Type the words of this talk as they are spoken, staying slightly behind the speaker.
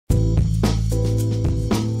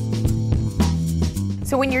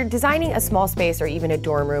So when you're designing a small space or even a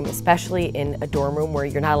dorm room, especially in a dorm room where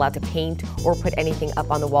you're not allowed to paint or put anything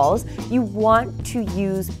up on the walls, you want to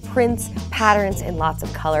use prints, patterns, and lots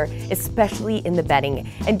of color, especially in the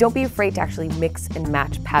bedding. And don't be afraid to actually mix and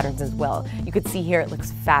match patterns as well. You could see here it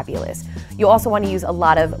looks fabulous. You also want to use a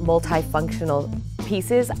lot of multifunctional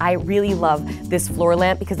pieces. I really love this floor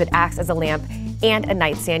lamp because it acts as a lamp and a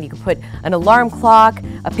nightstand. You can put an alarm clock,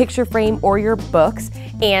 a picture frame, or your books,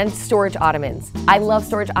 and storage ottomans. I love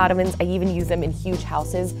storage ottomans. I even use them in huge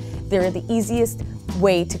houses. They're the easiest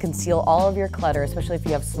way to conceal all of your clutter, especially if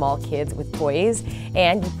you have small kids with toys.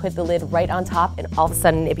 And you put the lid right on top and all of a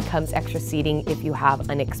sudden it becomes extra seating if you have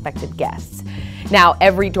unexpected guests. Now,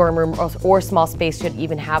 every dorm room or small space should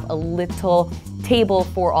even have a little table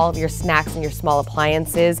for all of your snacks and your small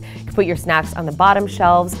appliances. You can put your snacks on the bottom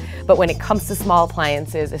shelves, but when it comes to small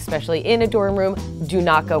appliances, especially in a dorm room, do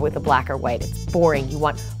not go with the black or white. It's boring. You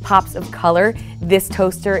want pops of color. This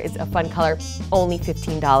toaster is a fun color, only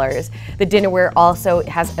 $15. The dinnerware also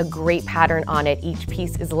has a great pattern on it. Each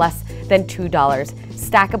piece is less than $2.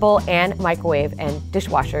 Stackable and microwave and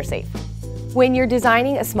dishwasher safe. When you're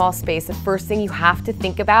designing a small space, the first thing you have to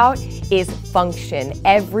think about is function.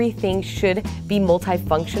 Everything should be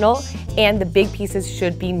multifunctional and the big pieces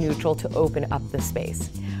should be neutral to open up the space.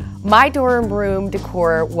 My dorm room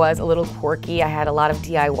decor was a little quirky. I had a lot of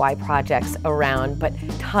DIY projects around, but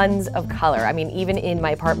tons of color. I mean, even in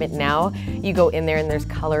my apartment now, you go in there and there's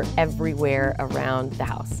color everywhere around the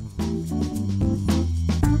house.